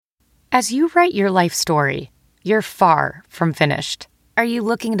As you write your life story, you're far from finished. Are you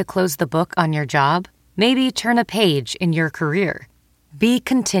looking to close the book on your job? Maybe turn a page in your career? Be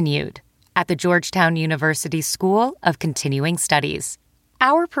continued at the Georgetown University School of Continuing Studies.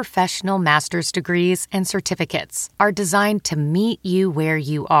 Our professional master's degrees and certificates are designed to meet you where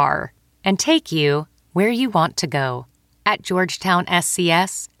you are and take you where you want to go. At Georgetown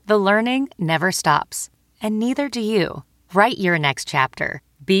SCS, the learning never stops, and neither do you. Write your next chapter.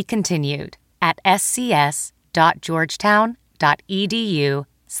 Be continued at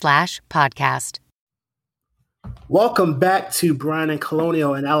scs.georgetown.edu/podcast. Welcome back to Brian and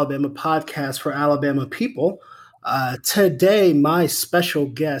Colonial, an Alabama podcast for Alabama people. Today, my special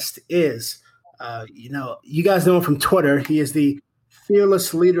guest is, you guys know him from Twitter. He is the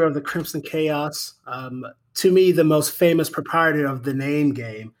fearless leader of the Crimson Chaos. To me, the most famous proprietor of the name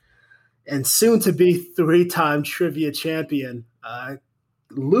game, and soon to be three-time trivia champion,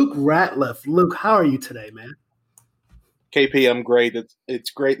 Luke Ratliff. Luke, how are you today, man? KP, I'm great. It's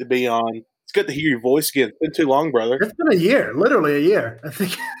great to be on. It's good to hear your voice again. It's been too long, brother. It's been a year, literally a year, I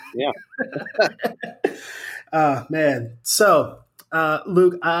think. Yeah. Man. So,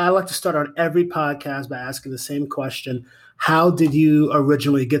 Luke, I like to start on every podcast by asking the same question. How did you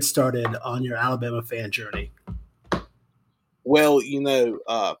originally get started on your Alabama fan journey? Well, when I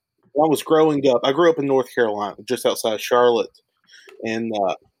was growing up, I grew up in North Carolina, just outside Charlotte. And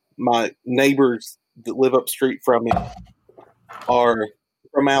my neighbors that live up street from me are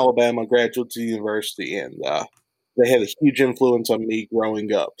from Alabama, graduates of the university, and they had a huge influence on me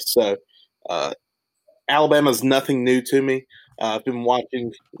growing up. So Alabama's nothing new to me. I've been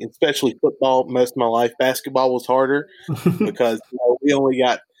watching, especially football, most of my life. Basketball was harder because we only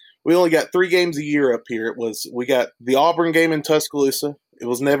got 3 games a year up here. We got the Auburn game in Tuscaloosa. It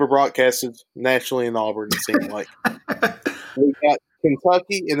was never broadcasted nationally in Auburn, it seemed like. We got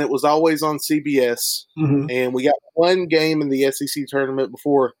Kentucky, and it was always on CBS. Mm-hmm. And we got one game in the SEC tournament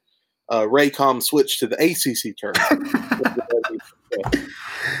before Raycom switched to the ACC tournament.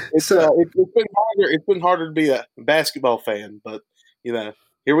 It's been harder. It's been harder to be a basketball fan, but here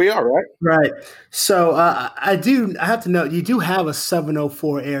we are, right? Right. So I have to note, you do have a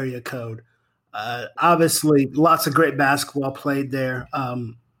 704 area code. Obviously, lots of great basketball played there.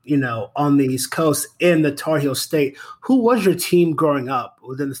 On the East Coast in the Tar Heel State. Who was your team growing up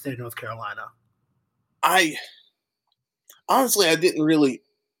within the state of North Carolina? I didn't really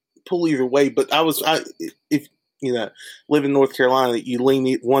pull either way, but if live in North Carolina, you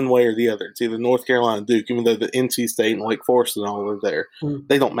lean one way or the other. It's either North Carolina, Duke, even though the NC State and Wake Forest and all are there.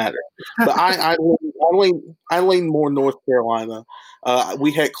 They don't matter. But I lean more North Carolina.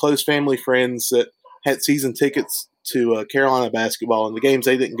 We had close family friends that had season tickets to Carolina basketball, and the games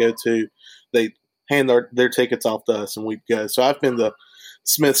they didn't go to, they hand their tickets off to us, and we'd go. So I've been to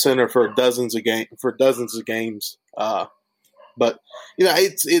Smith Center for dozens of games. But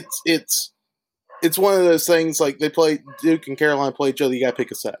it's one of those things, like they play Duke and Carolina play each other. You got to pick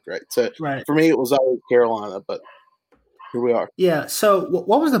a side, right? So For me, it was always Carolina, but here we are. Yeah. So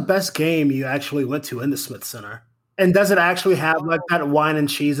what was the best game you actually went to in the Smith Center? And does it actually have like that wine and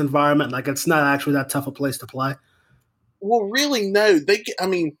cheese environment? Like it's not actually that tough a place to play? Well, really, no.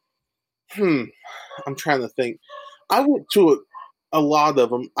 I'm trying to think. I went to a lot of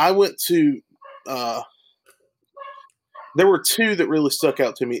them. I went to there were 2 that really stuck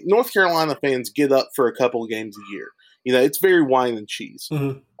out to me. North Carolina fans get up for a couple of games a year. It's very wine and cheese,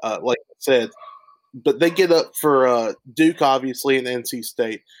 like I said. But they get up for Duke, obviously, and NC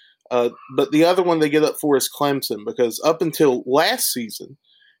State. But the other one they get up for is Clemson, because up until last season,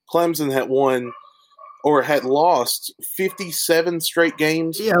 Clemson had won or had lost 57 straight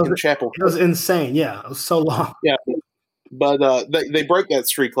games in Chapel Hill. It was insane. Yeah, it was so long. Yeah, but they broke that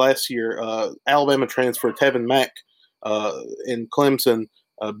streak last year. Alabama transfer Tevin Mack in Clemson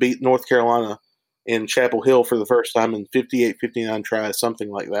beat North Carolina in Chapel Hill for the first time in 58, 59 tries,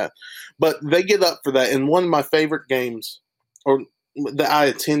 something like that. But they get up for that. And one of my favorite games that I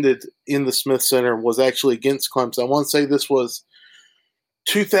attended in the Smith Center was actually against Clemson. I want to say this was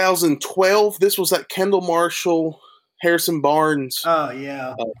 2012. This was at Kendall Marshall, Harrison Barnes. Oh,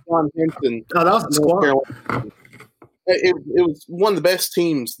 yeah. John Henson. Oh, that was the squad. It was one of the best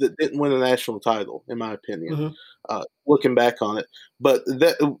teams that didn't win a national title, in my opinion, looking back on it. But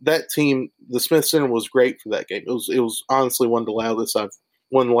that team, the Smith Center, was great for that game. It was honestly one of the loudest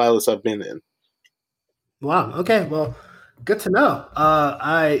I've been in. Wow. Okay. Well, good to know.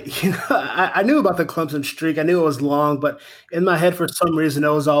 I knew about the Clemson streak. I knew it was long, but in my head, for some reason, it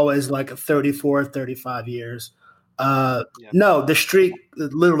was always like 34, 35 years. No, the streak,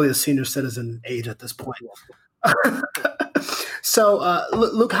 literally a senior citizen age at this point. So,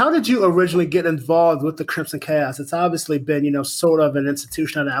 Luke, how did you originally get involved with the Crimson Chaos? It's obviously been, sort of an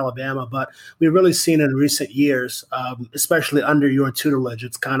institution out of Alabama, but we've really seen in recent years, especially under your tutelage,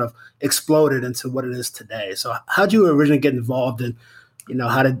 it's kind of exploded into what it is today. So, how did you originally get involved, and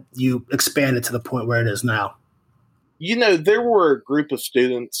how did you expand it to the point where it is now? There were a group of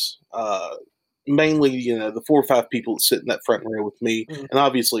students, mainly, the 4 or 5 people that sit in that front row with me, and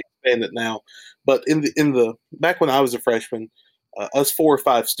obviously expand it now. But in the back when I was a freshman, us 4 or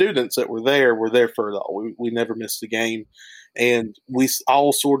 5 students that were there for it all. We never missed a game, and we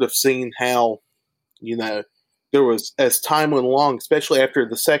all sort of seen how, there was, as time went along, especially after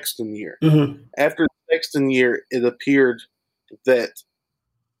the Sexton year. Mm-hmm. After the Sexton year, it appeared that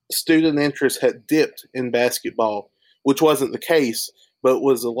student interest had dipped in basketball, which wasn't the case, but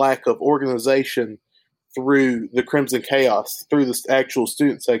was a lack of organization through the Crimson Chaos, through the actual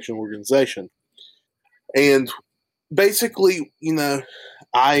student section organization. And basically,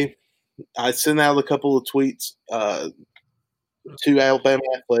 I sent out a couple of tweets to Alabama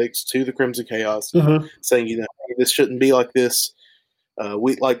Athletics, to the Crimson Chaos, saying, hey, this shouldn't be like this.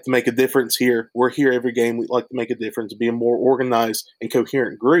 We'd like to make a difference here. We're here every game. We'd like to make a difference, be a more organized and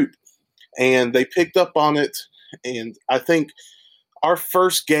coherent group. And they picked up on it. And I think our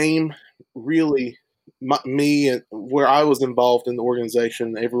first game, really, me and where I was involved in the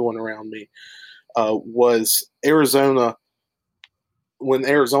organization, everyone around me, was Arizona. When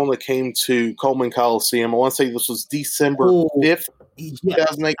Arizona came to Coleman Coliseum, I want to say this was December 5th,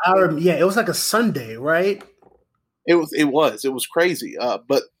 2008. Yeah, it was like a Sunday, right? It was crazy.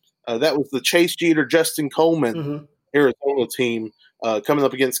 But that was the Chase Jeter, Justin Coleman Arizona team coming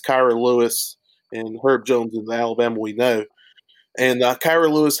up against Kyra Lewis and Herb Jones in the Alabama we know. And Kyra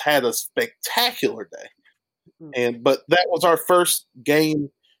Lewis had a spectacular day. But that was our first game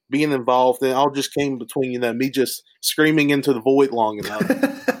being involved, and all just came between, me just screaming into the void long enough.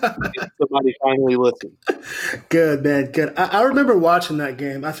 Somebody finally listened. Good, man. Good. I remember watching that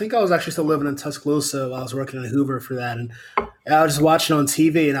game. I think I was actually still living in Tuscaloosa while I was working in Hoover for that. And I was just watching on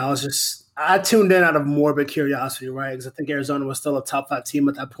TV, and I tuned in out of morbid curiosity, right? Because I think Arizona was still a top 5 team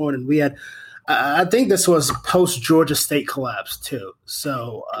at that point. And we had, I think this was post Georgia State collapse too.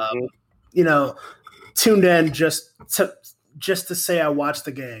 So, tuned in just to say I watched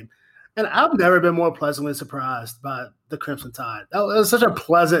the game. And I've never been more pleasantly surprised by the Crimson Tide. It was such a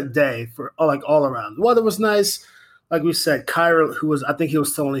pleasant day for all around. The weather was nice. Like we said, Kyra, I think he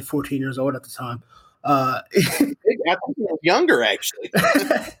was still only 14 years old at the time. I think he was younger, actually.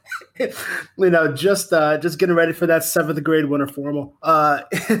 Just getting ready for that 7th grade winter formal.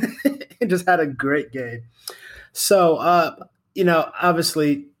 He just had a great game. So,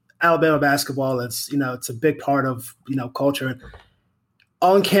 obviously Alabama basketball, it's a big part of, culture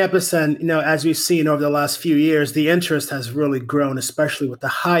on campus. And, as we've seen over the last few years, the interest has really grown, especially with the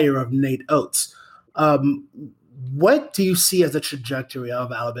hire of Nate Oates. What do you see as the trajectory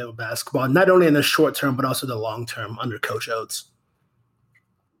of Alabama basketball, not only in the short term, but also the long term under Coach Oates?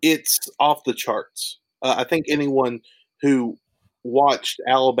 It's off the charts. I think anyone who watched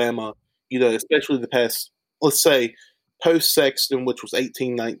Alabama, especially the past, let's say, post-Sexton, which was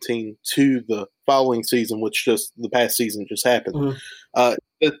 18-19, to the following season, which just the past season just happened.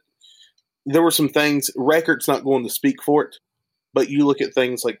 There were some things, records not going to speak for it, but you look at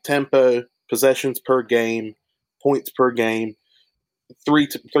things like tempo, possessions per game, points per game,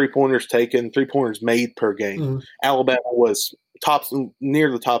 three-pointers taken, three-pointers made per game. Alabama was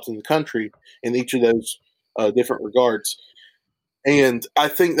near the tops in the country in each of those different regards. And I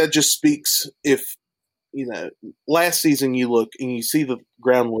think that just speaks if, last season you look and you see the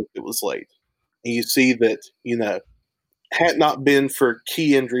groundwork that was laid. And you see that, had not been for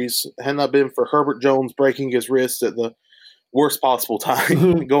key injuries, had not been for Herbert Jones breaking his wrist at the worst possible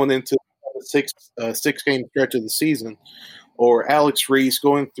time going into a 6-game stretch of the season, or Alex Reese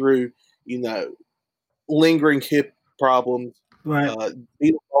going through, lingering hip problems,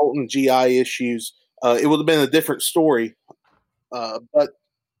 Beetle Bolton GI issues, it would have been a different story. But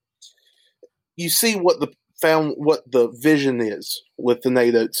you see what the vision is with the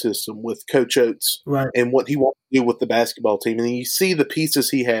Nate Oates system, with Coach Oates, and what he wants to do with the basketball team. And you see the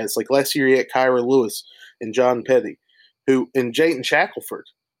pieces he has. Like last year, he had Kyra Lewis and John Petty, and Jayton Shackelford,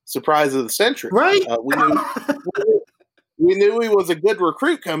 surprise of the century. Right. We knew he was a good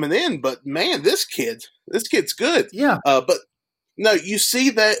recruit coming in, but man, this kid's good. Yeah. But no, you see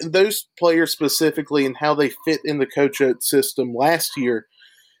that those players specifically and how they fit in the Coach Oates system last year.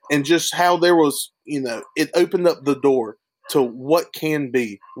 And just how there was, it opened up the door to what can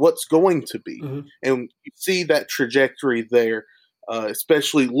be, what's going to be. And you see that trajectory there,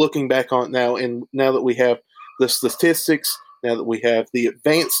 especially looking back on it now. And now that we have the statistics. Now that we have the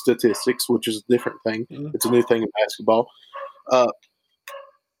advanced statistics, which is a different thing, it's a new thing in basketball.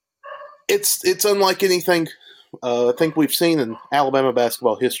 It's unlike anything I think we've seen in Alabama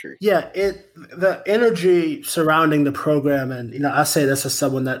basketball history. Yeah, the energy surrounding the program, and I say this as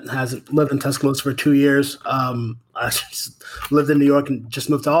someone that hasn't lived in Tuscaloosa for 2 years. I just lived in New York and just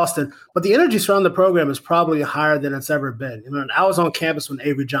moved to Austin, but the energy surrounding the program is probably higher than it's ever been. I was on campus when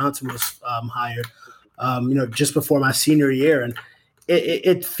Avery Johnson was hired, just before my senior year, and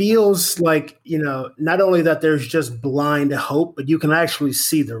it feels like not only that there's just blind hope, but you can actually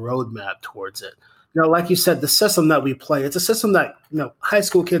see the roadmap towards it. Like you said, the system that we play, it's a system that high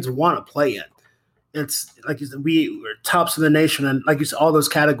school kids want to play in. It's like you said, we're tops of the nation, and like you said, all those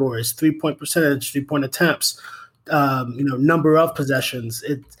categories: 3-point percentage, 3-point attempts, number of possessions.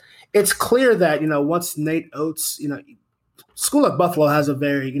 It's clear that once Nate Oates, school like Buffalo has a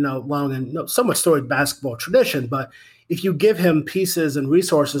very long and somewhat storied basketball tradition, but if you give him pieces and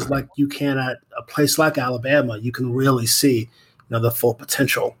resources like you can at a place like Alabama, you can really see the full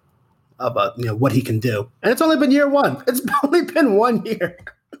potential about what he can do. And it's only been year one. It's only been 1 year.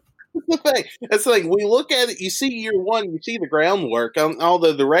 It's like we look at it, you see year one, you see the groundwork.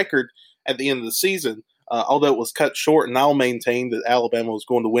 Although the record at the end of the season, although it was cut short, and I'll maintain that Alabama was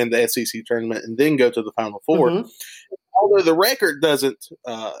going to win the SEC tournament and then go to the Final Four. Mm-hmm. Although the record doesn't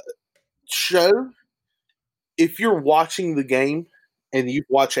show, if you're watching the game and you've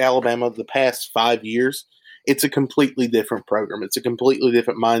watched Alabama the past 5 years, it's a completely different program. It's a completely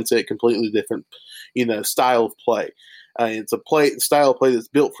different mindset, completely different, style of play. It's a style of play that's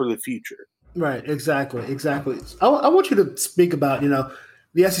built for the future. Right, exactly. I want you to speak about,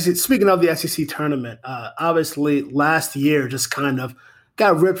 the SEC. Speaking of the SEC tournament, obviously last year just kind of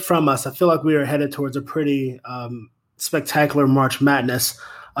got ripped from us. I feel like we were headed towards a pretty spectacular March Madness.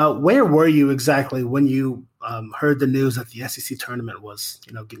 Where were you exactly when you heard the news that the SEC tournament was,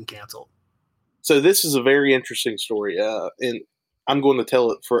 getting canceled? So this is a very interesting story, and I'm going to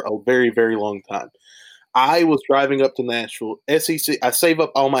tell it for a very, very long time. I was driving up to Nashville. SEC. I save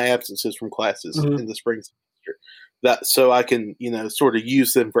up all my absences from classes in the spring semester, so I can, sort of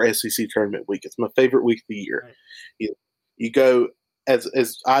use them for SEC tournament week. It's my favorite week of the year. Right. You go as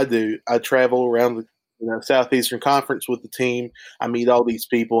I do. I travel around the Southeastern Conference with the team. I meet all these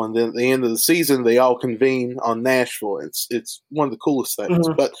people, and then at the end of the season, they all convene on Nashville. It's one of the coolest things,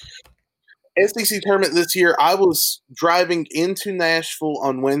 but. SEC tournament this year, I was driving into Nashville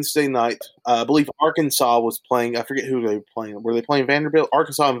on Wednesday night. I believe Arkansas was playing. I forget who they were playing. Were they playing Vanderbilt?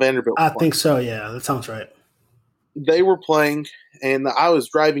 Arkansas and Vanderbilt. I think so, yeah. That sounds right. They were playing, and I was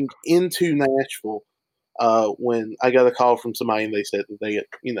driving into Nashville when I got a call from somebody, and they said that they had,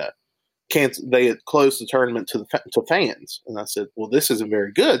 they had closed the tournament to fans. And I said, well, this isn't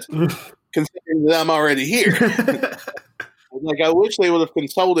very good, considering that I'm already here. Like, I wish they would have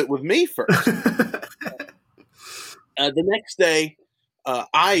consulted with me first. The next day,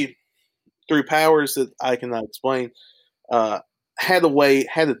 I, through powers that I cannot explain, had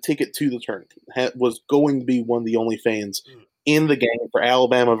a ticket to the tournament. Was going to be one of the only fans in the game for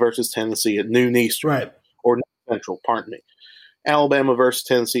Alabama versus Tennessee at noon Eastern. Right. Or Central, pardon me. Alabama versus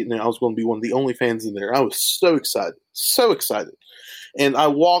Tennessee, and I was going to be one of the only fans in there. I was so excited. And I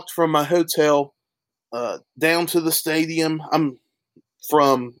walked from my hotel down to the stadium.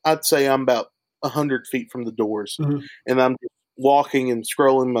 I'd say I'm about 100 feet from the doors, and I'm walking and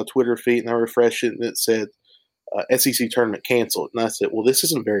scrolling my Twitter feed, and I refresh it, and it said SEC tournament canceled. And I said, well, this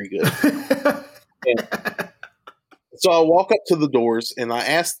isn't very good. So I walk up to the doors, and I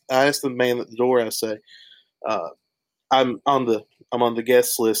asked the man at the door, I say, I'm on the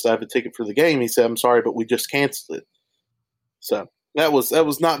guest list. I have a ticket for the game. He said, I'm sorry, but we just canceled it. So that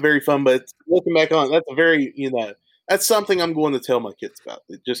was not very fun, but looking back on it, that's a very, that's something I'm going to tell my kids about.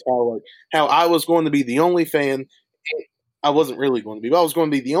 Just how I was going to be the only fan. I wasn't really going to be, but I was going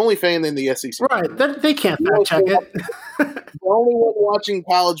to be the only fan in the SEC. Right. They can't fact check it. The only one watching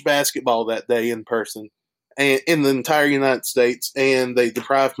college basketball that day in person and in the entire United States, and they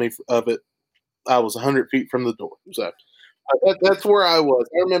deprived me of it. I was 100 feet from the door. So that's where I was.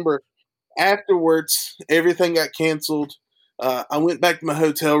 I remember afterwards, everything got canceled. I went back to my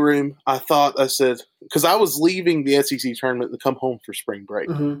hotel room. I said, because I was leaving the SEC tournament to come home for spring break.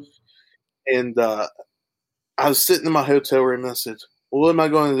 And I was sitting in my hotel room, and I said, well, what am I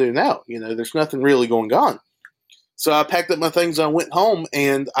going to do now? There's nothing really going on. So I packed up my things, and I went home,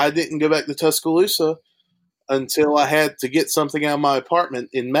 and I didn't go back to Tuscaloosa until I had to get something out of my apartment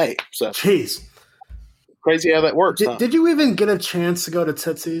in May. So, jeez. Crazy how that works. Did you even get a chance to go to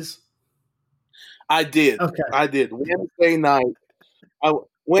Tootsie's? I did. Okay. I did. Wednesday night, I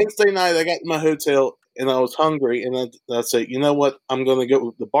got to my hotel. and I was hungry, and I said, you know what? I'm going to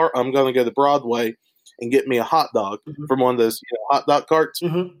go to the bar. I'm going to go to Broadway and get me a hot dog from one of those hot dog carts.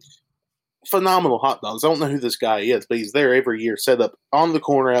 Phenomenal hot dogs. I don't know who this guy is, but he's there every year, set up on the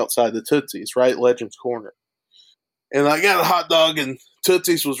corner outside the Tootsie's, right? Legends Corner. And I got a hot dog, and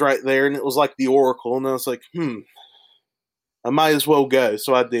Tootsie's was right there, and it was like the Oracle. And I was like, I might as well go.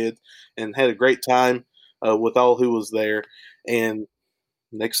 So I did, and had a great time with all who was there. And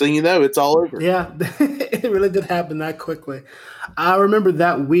next thing you know, it's all over. Yeah, it really did happen that quickly. I remember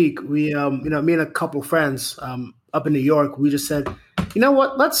that week, we, me and a couple friends up in New York, we just said, you know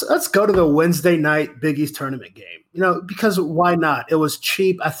what, let's go to the Wednesday night Big East tournament game, because why not? It was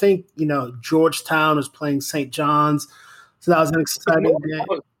cheap. I think, Georgetown was playing St. John's, so that was an exciting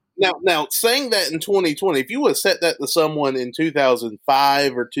game. Now, saying that in 2020, if you would have said that to someone in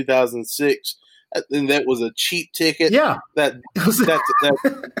 2005 or 2006, and that was a cheap ticket. Yeah, that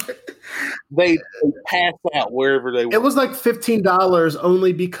they passed out wherever they were. It was like $15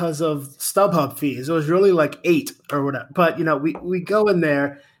 only because of StubHub fees. It was really like $8 or whatever. But we go in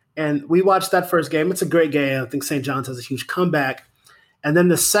there and we watched that first game. It's a great game. I think St. John's has a huge comeback. And then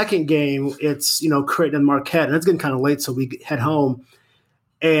the second game, it's Creighton and Marquette, and it's getting kind of late, so we head home.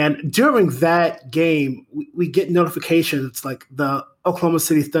 And during that game, we get notifications. It's like the Oklahoma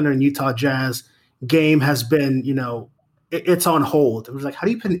City Thunder and Utah Jazz game has been, it's on hold. It was like, how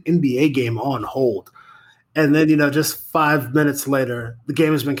do you put an NBA game on hold? And then, just 5 minutes later, the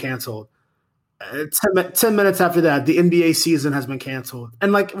game has been canceled. 10 minutes after that, the NBA season has been canceled.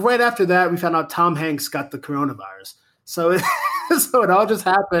 And like right after that, we found out Tom Hanks got the coronavirus. So it all just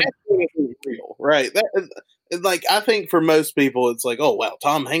happened. Real, right? I think for most people, it's like, oh, wow,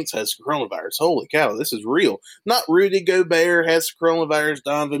 Tom Hanks has coronavirus. Holy cow, this is real. Not Rudy Gobert has coronavirus,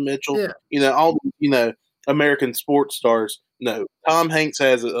 Donovan Mitchell, all American sports stars. No, Tom Hanks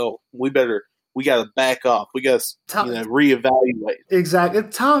has it. Oh, we got to back off. We got to reevaluate. Exactly.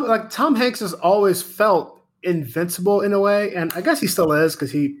 Tom Hanks has always felt invincible in a way, and I guess he still is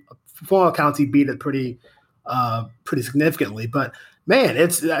because for all accounts, he beat it pretty significantly. But man,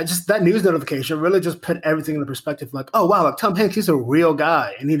 it's just that news notification really just put everything into perspective. Like, oh wow, Tom Hanks, he's a real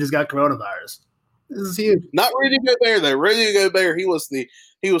guy, and he just got coronavirus. This is huge. Not Rudy Gobert though. Rudy Gobert, he was the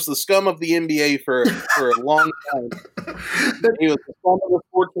scum of the NBA for a long time. He was the scum of the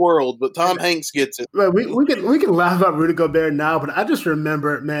sports world, but Tom Hanks gets it. Right, we can laugh about Rudy Gobert now, but I just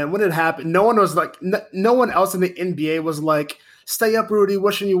remember, man, when it happened, no one was like, no one else in the NBA was like, stay up, Rudy,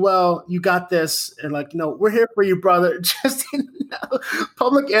 wishing you well. You got this. And like, we're here for you, brother. Just,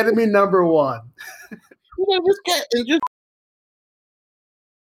 public enemy number one.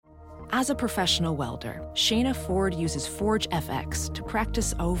 As a professional welder, Shayna Ford uses Forge FX to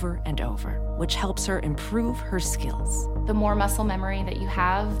practice over and over, which helps her improve her skills. The more muscle memory that you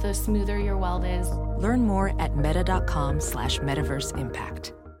have, the smoother your weld is. Learn more at meta.com/metaverse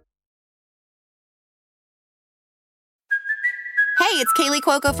impact. Hey, it's Kaylee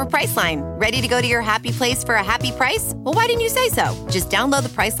Cuoco for Priceline. Ready to go to your happy place for a happy price? Well, why didn't you say so? Just download the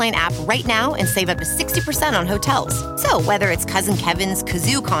Priceline app right now and save up to 60% on hotels. So whether it's Cousin Kevin's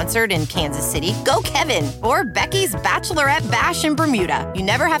Kazoo Concert in Kansas City, go Kevin, or Becky's Bachelorette Bash in Bermuda, you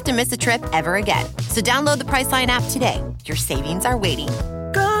never have to miss a trip ever again. So download the Priceline app today. Your savings are waiting.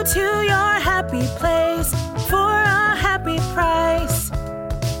 Go to your happy place for a happy price.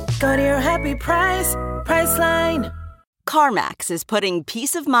 Go to your happy price, Priceline. CarMax is putting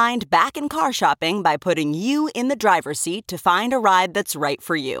peace of mind back in car shopping by putting you in the driver's seat to find a ride that's right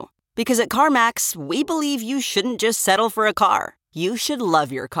for you. Because at CarMax, we believe you shouldn't just settle for a car. You should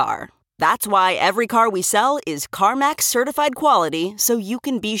love your car. That's why every car we sell is CarMax certified quality, so you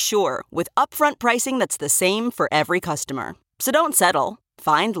can be sure with upfront pricing that's the same for every customer. So don't settle.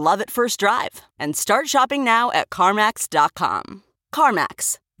 Find love at first drive and start shopping now at CarMax.com.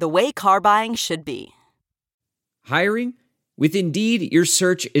 CarMax, the way car buying should be. Hiring? With Indeed, your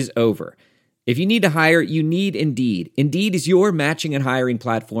search is over. If you need to hire, you need Indeed. Indeed is your matching and hiring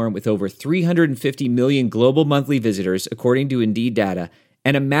platform with over 350 million global monthly visitors, according to Indeed data,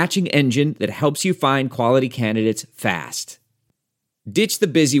 and a matching engine that helps you find quality candidates fast. Ditch the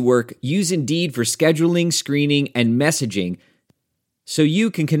busy work. Use Indeed for scheduling, screening, and messaging so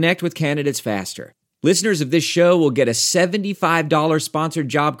you can connect with candidates faster. Listeners of this show will get a $75 sponsored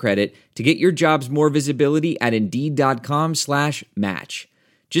job credit to get your jobs more visibility at Indeed.com/match.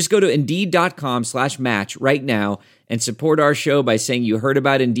 Just go to Indeed.com/match right now and support our show by saying you heard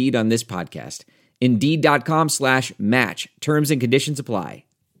about Indeed on this podcast. Indeed.com/match. Terms and conditions apply.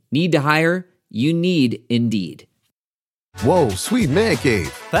 Need to hire? You need Indeed. Whoa, sweet man cave.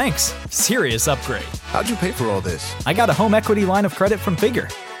 Thanks. Serious upgrade. How'd you pay for all this? I got a home equity line of credit from Figure.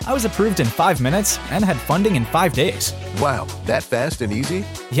 I was approved in 5 minutes and had funding in 5 days. Wow, that fast and easy?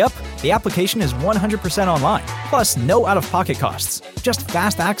 Yep, the application is 100% online, plus no out-of-pocket costs. Just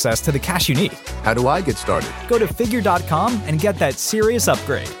fast access to the cash you need. How do I get started? Go to Figure.com and get that serious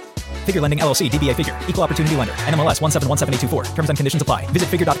upgrade. Figure Lending LLC, DBA Figure, Equal Opportunity Lender, NMLS 1717824. Terms and conditions apply. Visit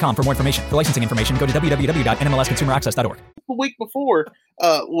Figure.com for more information. For licensing information, go to www.nmlsconsumeraccess.org. The week before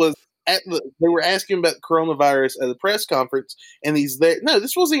was they were asking about coronavirus at the press conference, and he's there. No,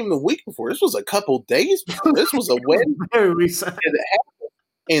 this wasn't even the week before. This was a couple days before. This was a Wednesday. Very recent.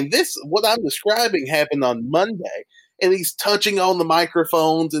 And this, what I'm describing, happened on Monday. And he's touching on the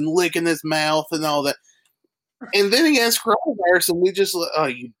microphones and licking his mouth and all that. And then he has coronavirus, and we just, oh,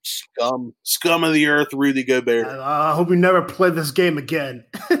 you scum of the earth, Rudy Gobert. I hope we never play this game again.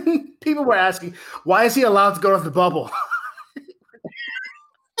 People were asking, why is he allowed to go to the bubble?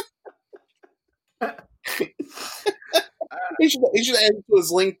 He should add to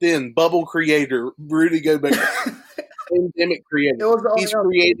his LinkedIn, bubble creator, Rudy Gobert. Pandemic creator. He's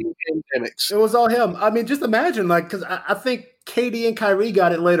creating pandemics. It was all him. I mean, just imagine, because I think KD and Kyrie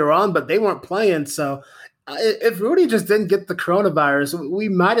got it later on, but they weren't playing. So if Rudy just didn't get the coronavirus, we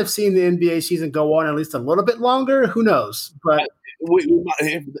might have seen the NBA season go on at least a little bit longer. Who knows? But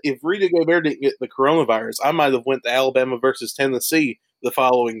if Rudy Gobert didn't get the coronavirus, I might have went to Alabama versus Tennessee the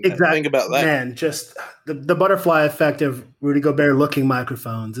following. Exactly. Think about that. Man, just the butterfly effect of Rudy Gobert looking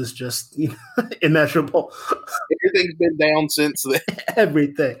microphones is just immeasurable. Everything's been down since then.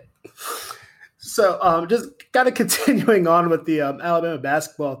 Everything. So just kind of continuing on with the Alabama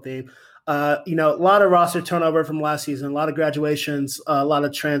basketball theme. A lot of roster turnover from last season, a lot of graduations, a lot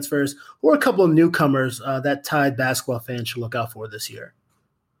of transfers. Who are a couple of newcomers that Tide basketball fans should look out for this year?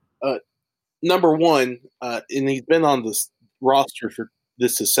 Number one, and he's been on this roster for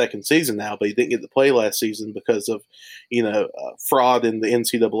this his second season now, but he didn't get to play last season because of fraud in the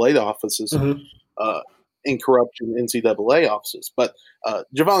NCAA offices and corruption in NCAA offices. But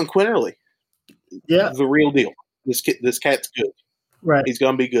Javon Quinterly, the real deal. This cat's good. Right, he's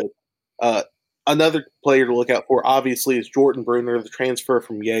going to be good. Another player to look out for, obviously, is Jordan Bruner, the transfer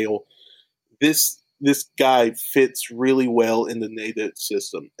from Yale. This guy fits really well in the NADOT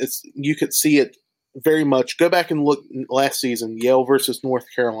system. You could see it very much. Go back and look last season, Yale versus North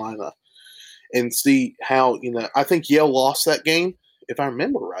Carolina, and see how, I think Yale lost that game, if I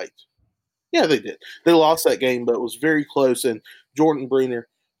remember right. Yeah, they did. They lost that game, but it was very close, and Jordan Bruner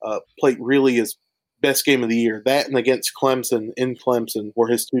played really his best game of the year. That and against Clemson in Clemson were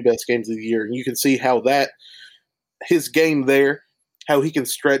his two best games of the year. And you can see how his game there, how he can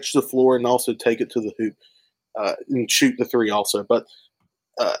stretch the floor and also take it to the hoop and shoot the three also. But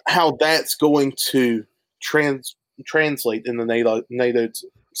how that's going to translate in the NATO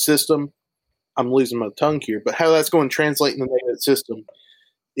system, I'm losing my tongue here, but how that's going to translate in the NATO system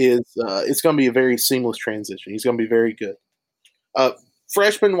is it's going to be a very seamless transition. He's going to be very good.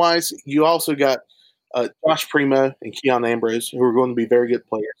 Freshman-wise, you also got Josh Primo and Keon Ambrose, who are going to be very good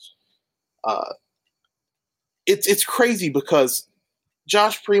players. It's crazy because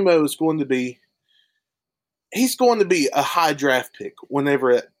Josh Primo is going to be a high draft pick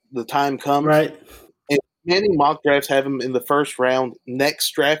whenever the time comes. Right. And many mock drafts have him in the first round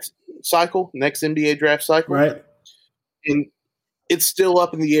next NBA draft cycle. Right. And it's still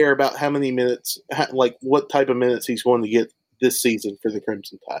up in the air about how many minutes, what type of minutes he's going to get this season for the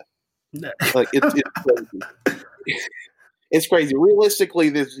Crimson Tide. It's crazy. It's crazy. Realistically,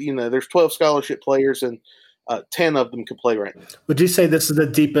 there's 12 scholarship players and 10 of them can play right now. Would you say this is the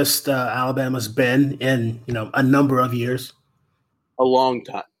deepest Alabama's been in a number of years? A long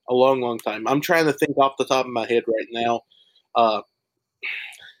time, a long time. I'm trying to think off the top of my head right now.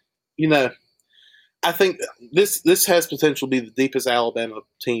 I think this has potential to be the deepest Alabama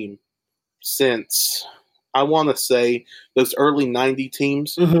team since, I want to say, those early 90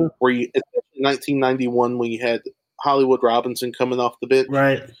 teams where you, especially 1991 when you had Hollywood Robinson coming off the bench.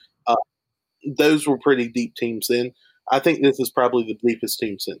 Right. Those were pretty deep teams then. I think this is probably the deepest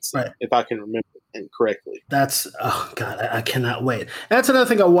team since then, if I can remember it correctly. That's I cannot wait. That's another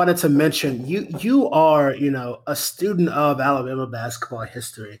thing I wanted to mention. You are a student of Alabama basketball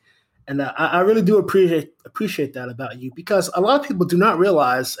history, and I really do appreciate that about you, because a lot of people do not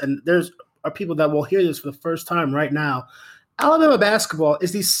realize, and are people that will hear this for the first time right now. Alabama basketball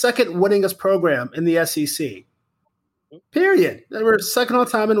is the second winningest program in the SEC. Period. They were second all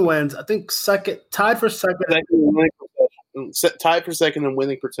time in wins. I think tied for second in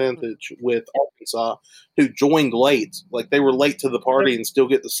winning percentage with Arkansas, who joined late. Like, they were late to the party and still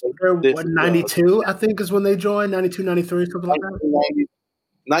get the same. 92, I think, is when they joined. 92, 93, something like that.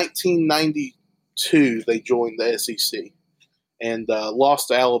 1992, they joined the SEC. and lost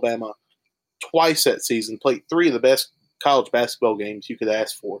to Alabama twice that season, played 3 of the best college basketball games you could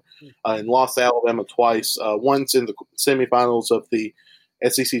ask for, and lost to Alabama twice, once in the semifinals of the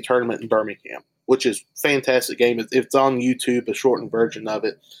SEC tournament in Birmingham, which is a fantastic game. It's on YouTube, a shortened version of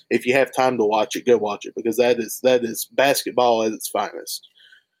it. If you have time to watch it, go watch it, because that is basketball at its finest.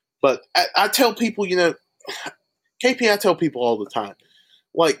 But I tell people, KP, I tell people all the time,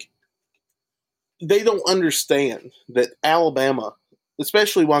 like, they don't understand that Alabama,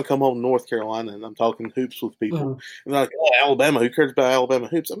 especially when I come home to North Carolina and I'm talking hoops with people, and they're like, oh, Alabama, who cares about Alabama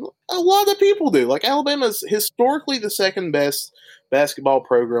hoops? A lot of people do. Like, Alabama's historically the second best basketball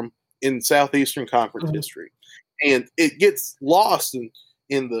program in Southeastern Conference history. And it gets lost in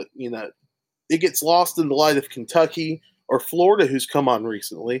the light of Kentucky or Florida, who's come on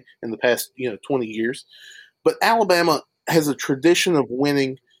recently in the past 20 years. But Alabama has a tradition of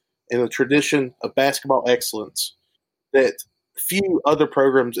winning and a tradition of basketball excellence that few other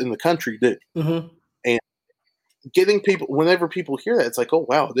programs in the country do. And getting people, whenever people hear that, it's like, oh,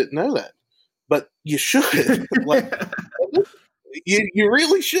 wow, I didn't know that. But you should. You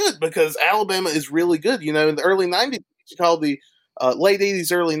really should, because Alabama is really good. In the early 90s, they used to call the late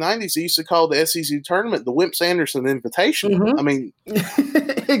 80s, early 90s, they used to call the SEC tournament the Wimps-Anderson Invitational. I mean,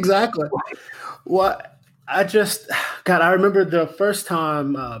 exactly. I remember the first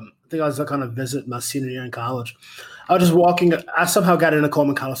time, I think I was on a visit my senior year in college. I was just walking. I somehow got into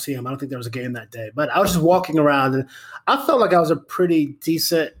Coleman Coliseum. I don't think there was a game that day, but I was just walking around, and I felt like I was a pretty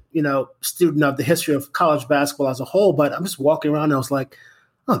decent, student of the history of college basketball as a whole. But I'm just walking around, and I was like,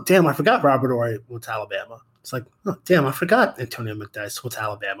 oh, damn, I forgot Robert Horry went to Alabama. It's like, oh, damn, I forgot Antonio McDyess went to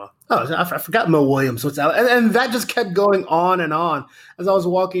Alabama. Oh, I forgot Mo Williams went to Alabama. And that just kept going on and on as I was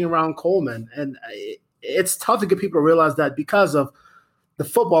walking around Coleman. And it's tough to get people to realize that because of the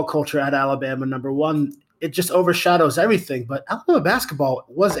football culture at Alabama, number one, it just overshadows everything. But Alabama basketball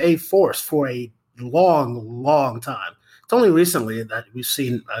was a force for a long, long time. It's only recently that we've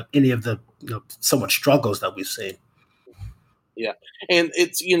seen any of the so much struggles that we've seen. Yeah, and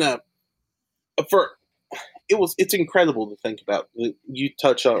it's it's incredible to think about. You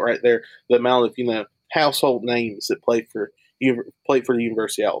touched on it right there, the amount of household names that played for the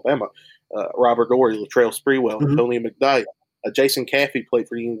University of Alabama. Robert Horry, Latrell Sprewell, Antonio McDyess, Jason Caffey played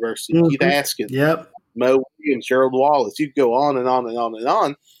for the University. Keith Askin, Mo Williams, Gerald Wallace. You go on and on and on and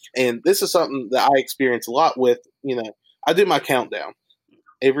on. And this is something that I experience a lot with. I do my countdown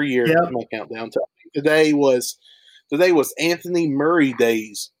every year. I do my countdown. Today was Anthony Murray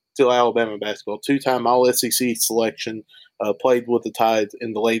days to Alabama basketball. 2-time All-SEC selection. Played with the Tide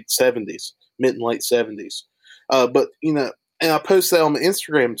in the late 70s, mid and late 70s. But and I post that on my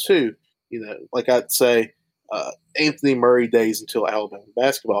Instagram too. Like I'd say, Anthony Murray days until Alabama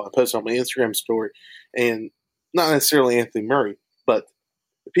basketball. I post on my Instagram story, and not necessarily Anthony Murray, but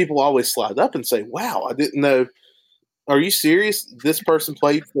people always slide up and say, "Wow, I didn't know. Are you serious? This person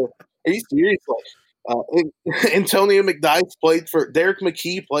played for? Are you serious? Like Antonio McDyess played for Derek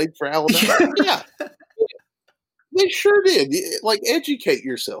McKee played for Alabama? Yeah, they sure did. Like, educate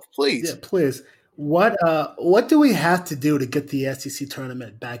yourself, please. Yeah, please. What do we have to do to get the SEC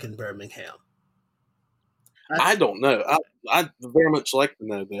tournament back in Birmingham? I don't know. I very much like to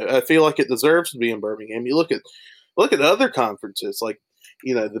know that. I feel like it deserves to be in Birmingham. You look at other conferences, like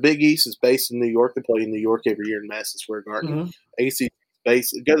the Big East is based in New York. They play in New York every year in Madison Square Garden. ACC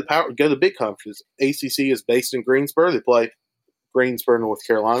based go to big conferences. ACC is based in Greensboro. They play Greensboro, North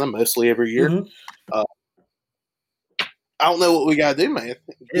Carolina, mostly every year. I don't know what we got to do, man.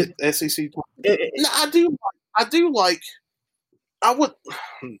 Get SEC. I do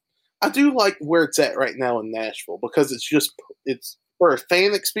like where it's at right now in Nashville, because it's for a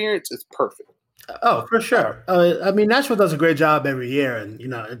fan experience, it's perfect. Oh, for sure. I mean, Nashville does a great job every year,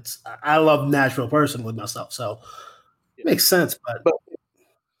 and I love Nashville personally myself, so it makes sense. But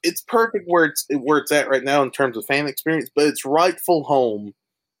it's perfect where it's at right now in terms of fan experience. But its rightful home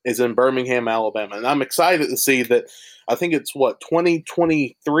is in Birmingham, Alabama, and I'm excited to see that. I think it's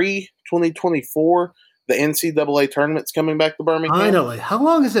 2023, 2024. The NCAA tournament's coming back to Birmingham. Finally, how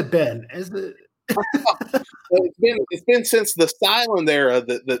long has it been? It's been since the silent era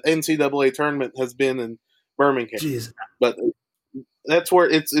that the NCAA tournament has been in Birmingham. Jeez. But that's where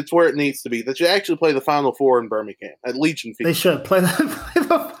it's where it needs to be. They should actually play the Final Four in Birmingham at Legion Field. They should play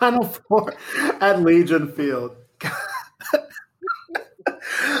the Final Four at Legion Field.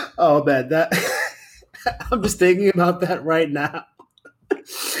 Oh man, I'm just thinking about that right now.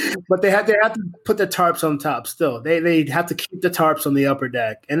 But they have to put the tarps on top still. They have to keep the tarps on the upper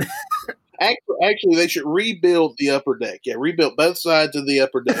deck. And Actually, they should rebuild the upper deck. Yeah, rebuild both sides of the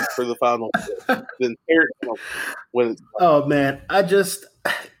upper deck for the final. Then tear it down when it's oh man,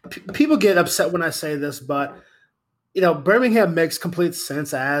 people get upset when I say this, but Birmingham makes complete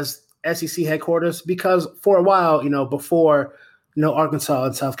sense as SEC headquarters because for a while, before Arkansas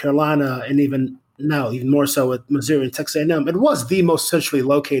and South Carolina, and even now, even more so with Missouri and Texas A&M, it was the most centrally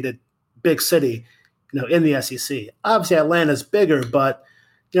located big city, in the SEC. Obviously, Atlanta's bigger, but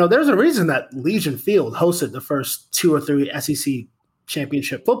there's a reason that Legion Field hosted the first 2 or 3 SEC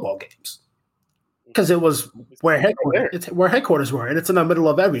championship football games because it was where headquarters were, and it's in the middle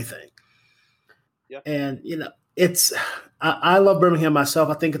of everything. Yeah. And I love Birmingham myself.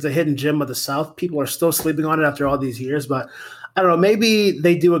 I think it's a hidden gem of the South. People are still sleeping on it after all these years, but I don't know. Maybe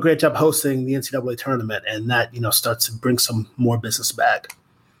they do a great job hosting the NCAA tournament, and that starts to bring some more business back.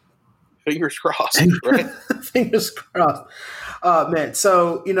 Fingers crossed, right? Fingers crossed. Man,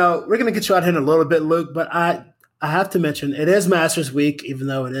 so, we're going to get you out here in a little bit, Luke, but I have to mention it is Masters Week, even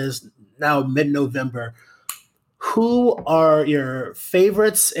though it is now mid-November. Who are your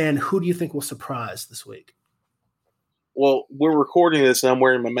favorites, and who do you think will surprise this week? Well, we're recording this, and I'm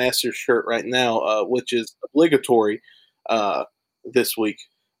wearing my Masters shirt right now, which is obligatory this week.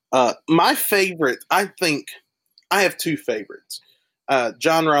 My favorite, I think I have 2 favorites.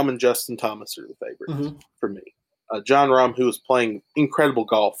 Jon Rahm and Justin Thomas are the favorites for me. Jon Rahm, who was playing incredible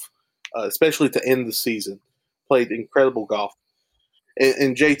golf, especially to end the season, played incredible golf.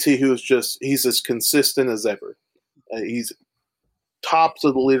 And JT, who is he's as consistent as ever. He's tops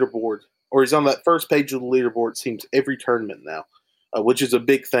of the leaderboard, or he's on that first page of the leaderboard, it seems, every tournament now, which is a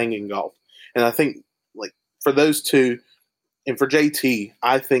big thing in golf. And I think, for those 2, and for JT,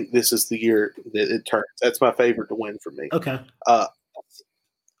 I think this is the year that it turns. That's my favorite to win for me. Okay.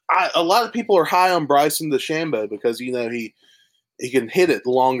 A lot of people are high on Bryson DeChambeau because he can hit it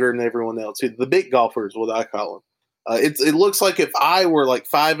longer than everyone else. The big golfer is what I call him. It looks like if I were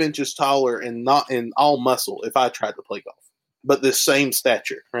 5 inches taller and not in all muscle, if I tried to play golf, but the same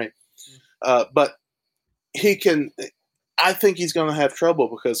stature, right? But he can. I think he's going to have trouble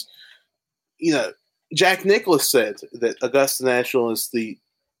because Jack Nicklaus said that Augusta National is the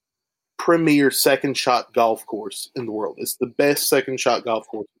premier second shot golf course in the world. It's the best second shot golf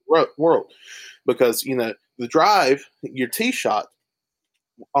course in the world because, the drive, your tee shot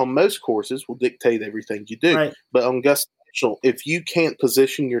on most courses will dictate everything you do. Right. But on Augusta National, if you can't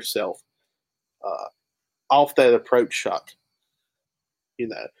position yourself off that approach shot,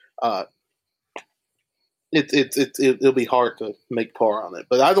 it'll be hard to make par on it.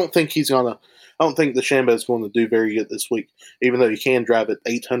 But I don't think DeChambeau is going to do very good this week, even though he can drive it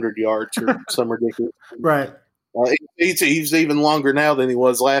 800 yards or some ridiculous. Right. He's even longer now than he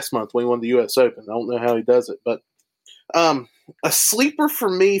was last month when he won the U.S. Open. I don't know how he does it, but a sleeper for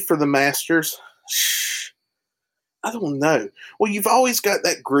me for the Masters, I don't know. Well, you've always got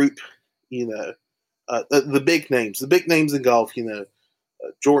that group, the big names in golf.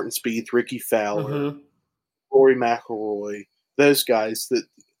 Jordan Spieth, Ricky Fowler, Rory McIlroy, those guys that.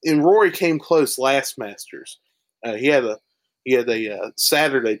 And Rory came close last Masters. He had a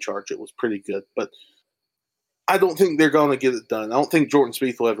Saturday charge that was pretty good, but I don't think they're going to get it done. I don't think Jordan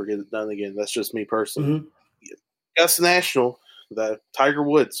Spieth will ever get it done again. That's just me personally. Augusta National, the Tiger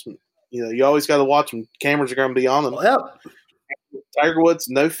Woods. You always got to watch them. Cameras are going to be on them. Yep. Tiger Woods,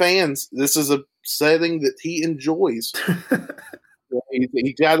 no fans. This is a setting that he enjoys.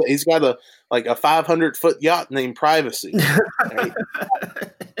 He's got a 500-foot yacht named Privacy. Right?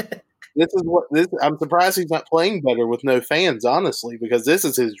 I'm surprised he's not playing better with no fans, honestly, because this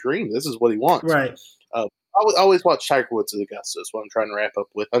is his dream. This is what he wants. Right. I always watch Tiger Woods at Augusta. That's what I'm trying to wrap up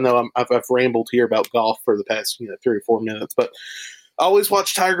with. I know I've rambled here about golf for the past 3 or 4 minutes, but I always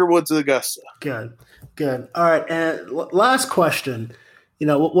watch Tiger Woods at Augusta. Good. All right, and last question.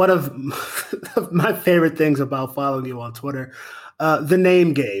 One of my favorite things about following you on Twitter, the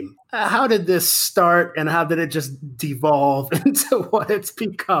name game. How did this start, and how did it just devolve into what it's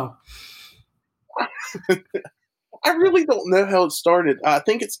become? I really don't know how it started. I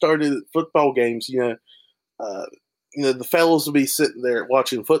think it started at football games. The fellows will be sitting there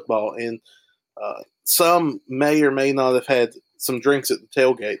watching football, and some may or may not have had some drinks at the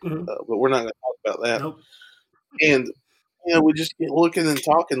tailgate, but we're not going to talk about that. Nope. And we just get looking and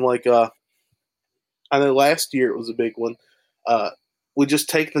talking I know last year it was a big one. We just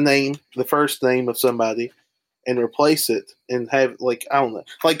take the first name of somebody, and replace it and have I don't know.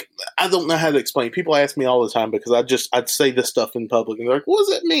 I don't know how to explain. People ask me all the time because I'd say this stuff in public and they're like, what does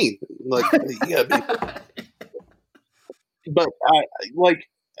that mean? But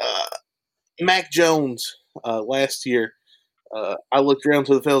Mac Jones last year I looked around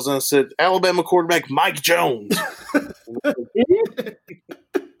to the fellas and I said, Alabama quarterback Mike Jones.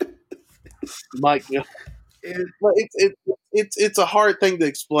 Mike Jones. It's a hard thing to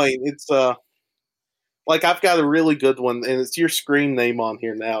explain. It's like I've got a really good one, and it's your screen name on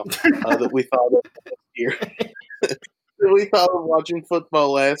here now that we thought of last year. We thought of watching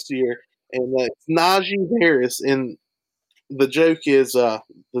football last year, and it's Najee Harris. And the joke is the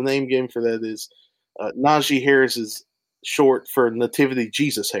name game for that is Najee Harris is short for Nativity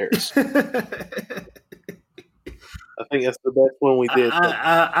Jesus Harris. I think that's the best one we did.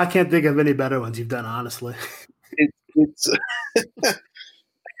 I can't think of any better ones you've done, honestly. It's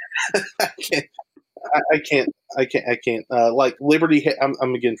I can't. Like Liberty, I'm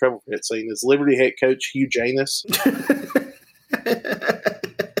gonna get in trouble for it saying this. Liberty head coach Hugh Janus.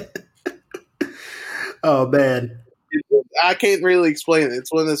 Oh man, I can't really explain it.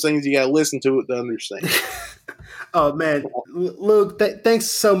 It's one of those things you got to listen to it to understand. Oh man, Luke, thanks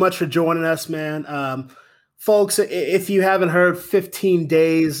so much for joining us, man. Folks, if you haven't heard, 15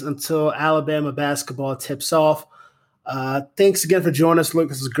 days until Alabama basketball tips off. Thanks again for joining us, Luke.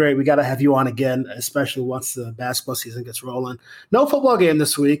 This is great. We got to have you on again, especially once the basketball season gets rolling. No football game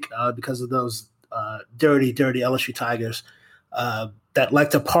this week because of those dirty LSU Tigers that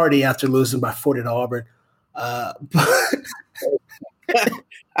like to party after losing by 40 to Auburn. I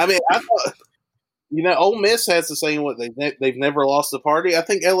mean, I thought, Ole Miss has the same what they've never lost the party. I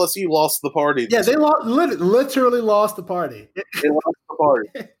think LSU lost the party. Yeah, they literally lost the party. They lost the party.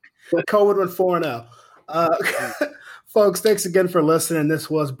 COVID went 4-0. Folks, thanks again for listening. This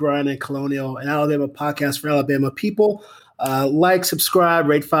was Brian and Colonial, an Alabama podcast for Alabama people. Like, subscribe,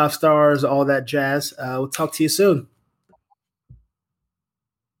 rate 5 stars, all that jazz. We'll talk to you soon.